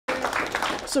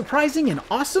self-surprising and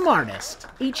awesome artist.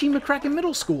 H.E. McCracken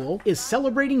Middle School is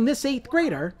celebrating this 8th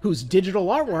grader whose digital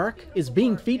artwork is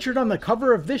being featured on the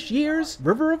cover of this year's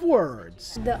River of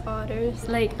Words. The otters,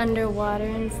 like underwater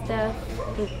and stuff,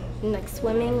 and like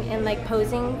swimming and like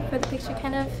posing for the picture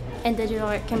kind of. And digital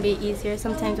art can be easier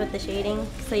sometimes with the shading,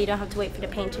 so you don't have to wait for the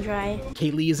paint to dry.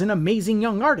 Kaylee is an amazing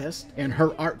young artist, and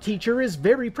her art teacher is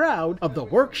very proud of the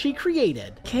work she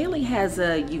created. Kaylee has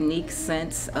a unique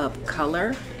sense of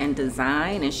color and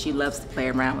design, and she loves to play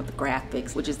around with the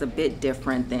graphics, which is a bit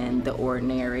different than the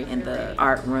ordinary in the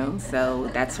art room. So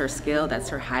that's her skill, that's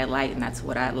her highlight, and that's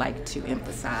what I like to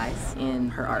emphasize in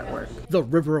her artwork. The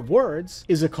River of Words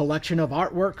is a collection of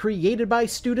artwork created by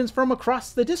students from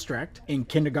across the district in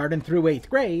kindergarten through 8th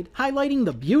grade, highlighting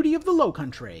the beauty of the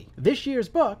Lowcountry. This year's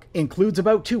book includes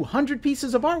about 200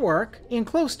 pieces of artwork and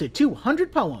close to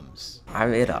 200 poems. I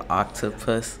made an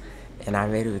octopus, and I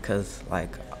made it because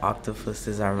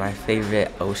octopuses are my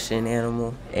favorite ocean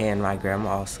animal, and my grandma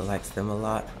also likes them a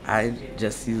lot. I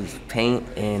just used paint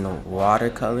and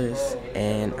watercolors,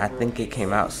 and I think it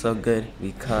came out so good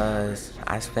because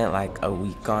I spent like a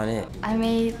week on it. I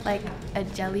made like a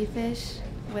jellyfish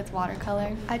with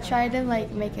watercolor. I tried to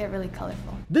make it really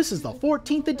colorful. This is the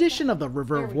 14th edition of the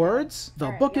River of Words.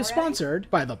 The book is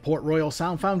sponsored by the Port Royal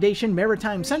Sound Foundation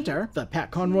Maritime Center, the Pat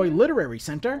Conroy Literary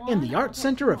Center, and the Arts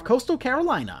Center of Coastal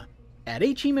Carolina. At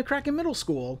H.E. McCracken Middle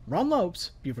School, Ron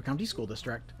Lopes, Beaufort County School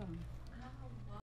District.